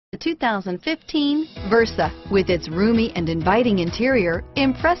The 2015 Versa. With its roomy and inviting interior,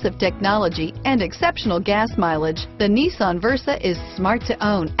 impressive technology, and exceptional gas mileage, the Nissan Versa is smart to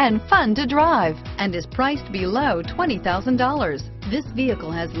own and fun to drive and is priced below $20,000. This vehicle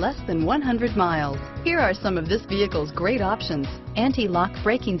has less than 100 miles. Here are some of this vehicle's great options: anti-lock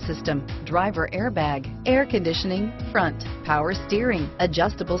braking system, driver airbag, air conditioning, front, power steering,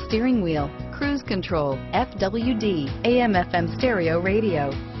 adjustable steering wheel, cruise control, FWD, AM/FM stereo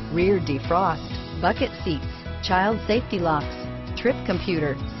radio, rear defrost, bucket seats, child safety locks, trip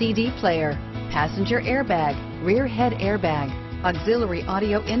computer, CD player, passenger airbag, rear head airbag, auxiliary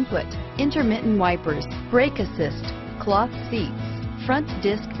audio input, intermittent wipers, brake assist, cloth seats, front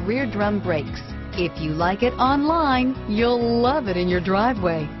disc rear drum brakes. If you like it online, you'll love it in your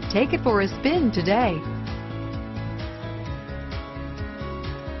driveway. Take it for a spin today.